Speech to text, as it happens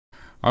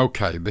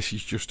Okay, this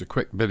is just a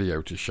quick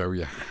video to show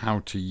you how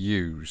to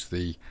use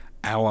the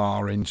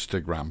LR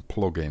Instagram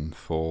plugin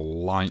for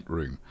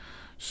Lightroom.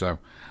 So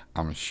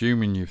I'm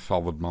assuming you've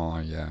followed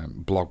my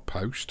blog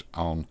post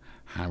on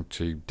how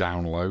to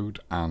download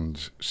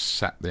and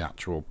set the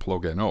actual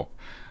plugin up,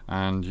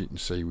 and you can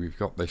see we've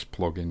got this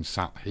plugin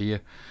sat here.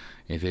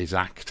 It is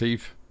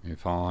active.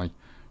 If I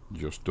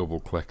just double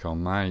click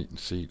on there, you can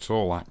see it's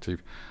all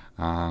active,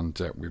 and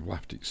we've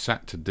left it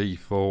set to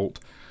default.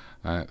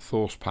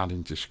 Force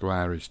padding to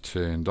square is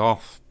turned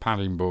off,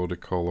 padding border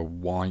color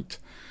white,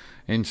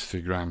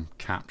 Instagram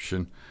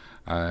caption,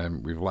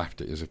 we've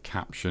left it as a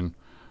caption,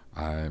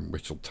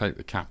 which will take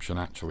the caption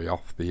actually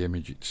off the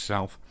image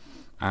itself,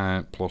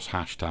 plus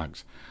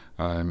hashtags.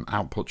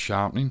 Output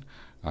sharpening,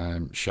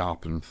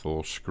 sharpen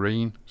for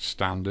screen,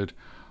 standard.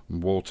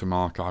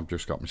 Watermark, I've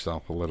just got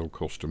myself a little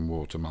custom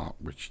watermark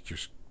which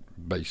just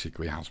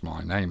basically has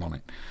my name on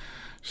it,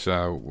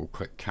 so we'll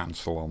click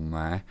cancel on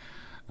there.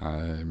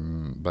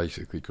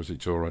 Basically because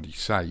it's already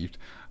saved,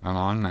 and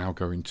I'm now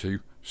going to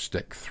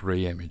stick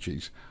 3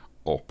 images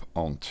up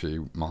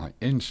onto my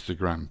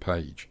Instagram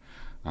page,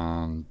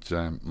 and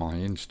my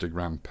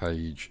Instagram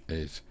page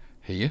is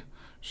here,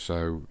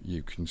 so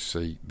you can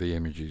see the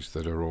images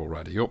that are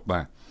already up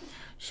there.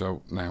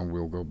 So now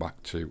we'll go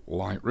back to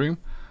Lightroom,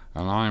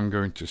 and I'm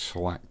going to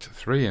select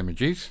 3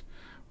 images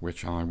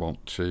which I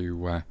want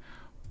to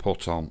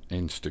put on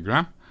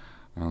Instagram,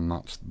 and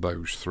that's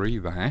those 3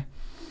 there.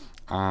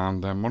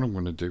 And then what I'm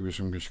going to do is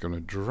I'm just going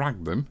to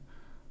drag them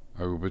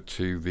over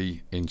to the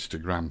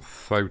Instagram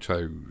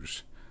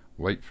photos,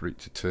 wait for it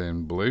to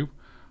turn blue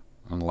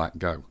and let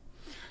go.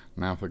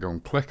 Now if I go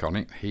and click on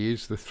it,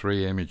 here's the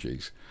 3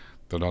 images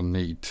that I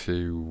need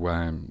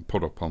to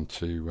put up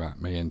onto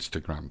my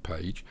Instagram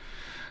page.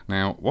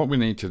 Now what we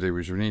need to do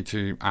is we need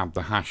to add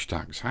the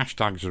hashtags.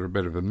 Hashtags are a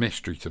bit of a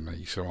mystery to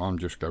me, so I'm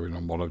just going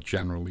on what I've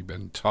generally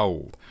been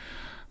told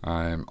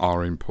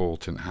are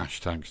important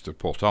hashtags to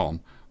put on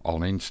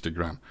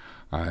Instagram.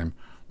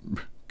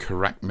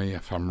 Correct me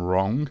if I'm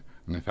wrong,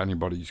 and if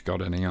anybody's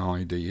got any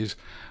ideas,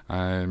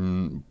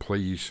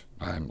 please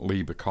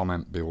leave a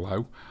comment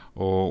below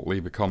or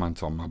leave a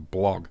comment on my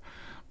blog.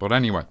 But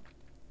anyway,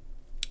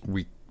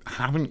 we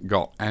haven't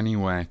got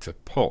anywhere to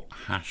put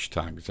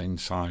hashtags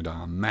inside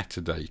our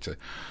metadata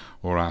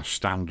or our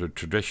standard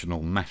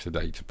traditional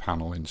metadata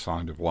panel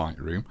inside of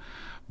Lightroom.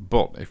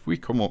 But if we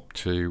come up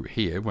to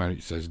here where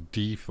it says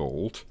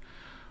default,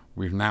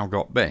 we've now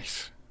got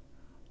this,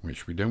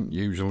 which we don't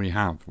usually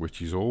have,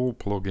 which is all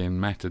plugin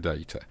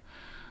metadata.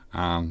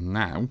 And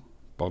now,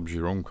 Bob's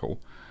your uncle,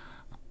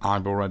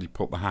 I've already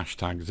put the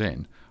hashtags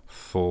in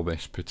for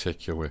this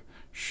particular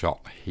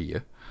shot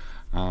here,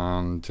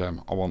 and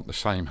I want the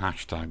same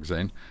hashtags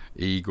in: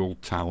 eagle,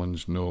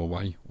 talons,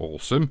 Norway,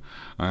 awesome,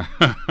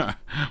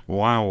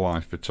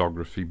 wildlife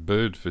photography,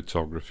 bird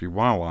photography,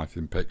 wildlife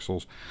in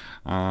pixels,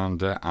 and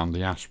the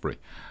Astbury.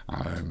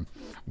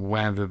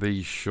 Whether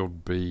these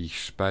should be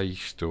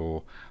spaced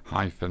or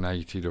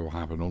hyphenated or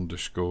have an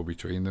underscore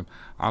between them,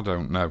 I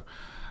don't know,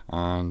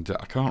 and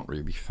I can't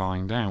really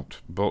find out.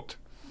 But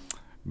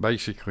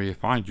basically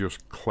if I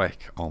just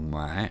click on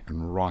there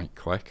and right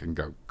click and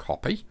go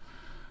copy,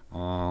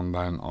 and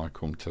then I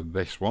come to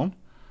this one,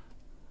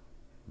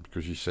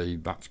 because you see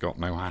that's got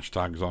no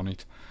hashtags on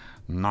it,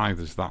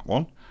 neither's that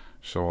one,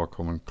 so I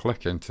come and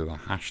click into the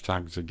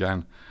hashtags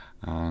again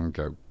and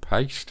go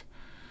paste,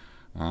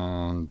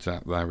 and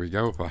there we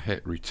go. If I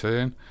hit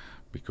return,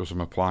 because I'm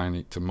applying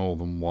it to more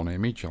than one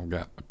image, I'll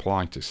get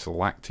apply to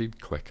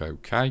selected, click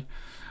OK,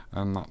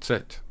 and that's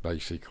it.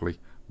 Basically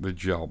the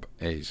job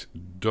is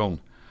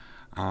done,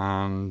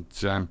 and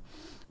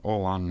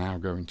all I'm now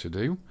going to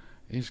do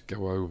is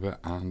go over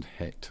and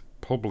hit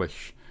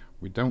publish.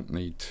 We don't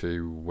need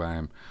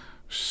to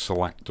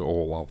select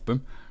all of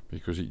them,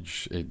 because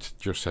it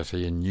just says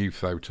here new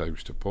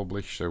photos to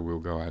publish, so we'll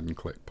go ahead and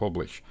click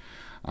publish.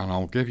 And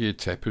I'll give you a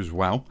tip as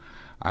well,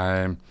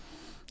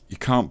 you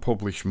can't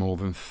publish more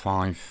than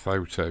 5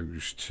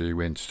 photos to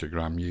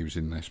Instagram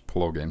using this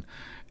plugin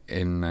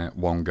in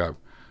one go.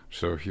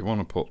 So if you want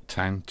to put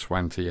 10,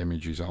 20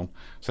 images on,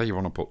 say you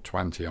want to put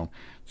 20 on,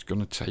 it's going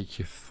to take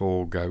you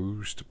 4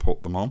 goes to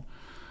put them on.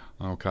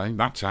 Okay,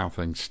 that's how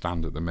things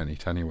stand at the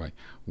minute anyway.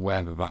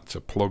 Whether that's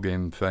a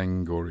plug-in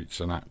thing or it's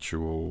an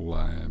actual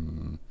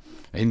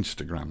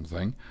Instagram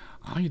thing,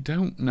 I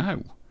don't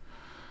know.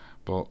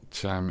 But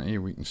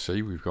here we can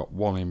see we've got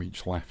 1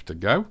 image left to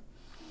go,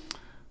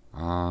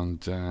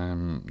 and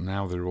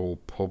now they're all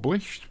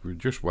published. We'll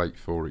just wait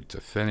for it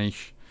to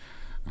finish,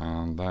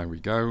 and there we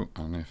go.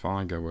 And if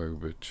I go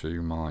over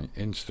to my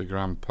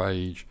Instagram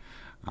page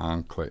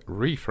and click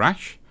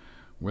refresh,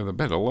 with a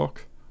bit of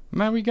luck,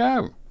 there we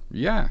go.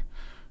 Yeah,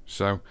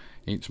 so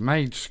it's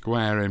made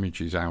square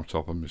images out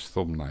of them as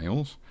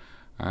thumbnails,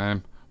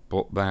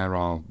 but there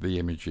are the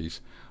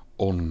images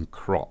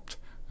uncropped,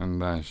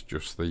 and there's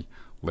just the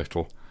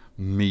little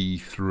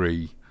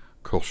me3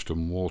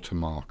 custom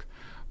watermark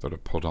that I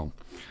put on.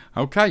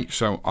 Okay,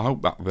 so I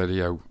hope that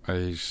video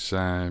is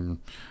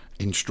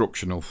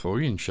instructional for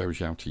you and shows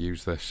you how to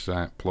use this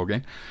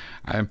plugin.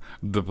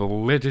 The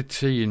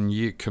validity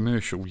and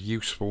commercial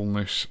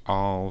usefulness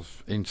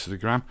of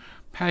Instagram,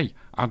 hey,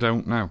 I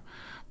don't know,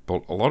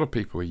 but a lot of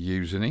people are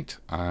using it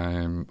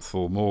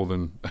for more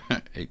than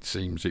it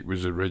seems it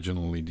was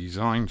originally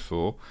designed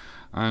for.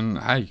 And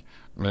hey,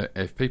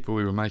 if people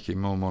who are making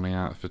more money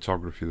out of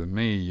photography than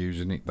me are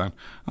using it, then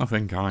I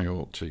think I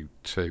ought to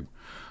too.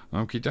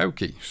 Okie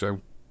dokie.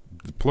 So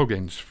the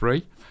plugin's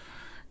free.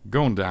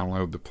 Go and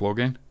download the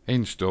plugin,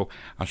 install.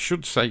 I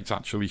should say it's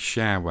actually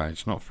shareware.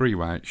 It's not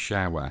freeware, it's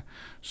shareware.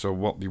 So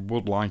what they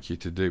would like you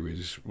to do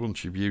is,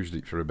 once you've used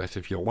it for a bit,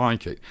 if you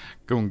like it,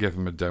 go and give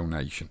them a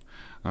donation.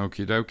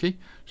 Okie dokie.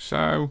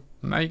 So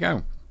there you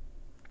go.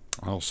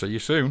 I'll see you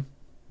soon.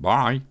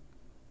 Bye.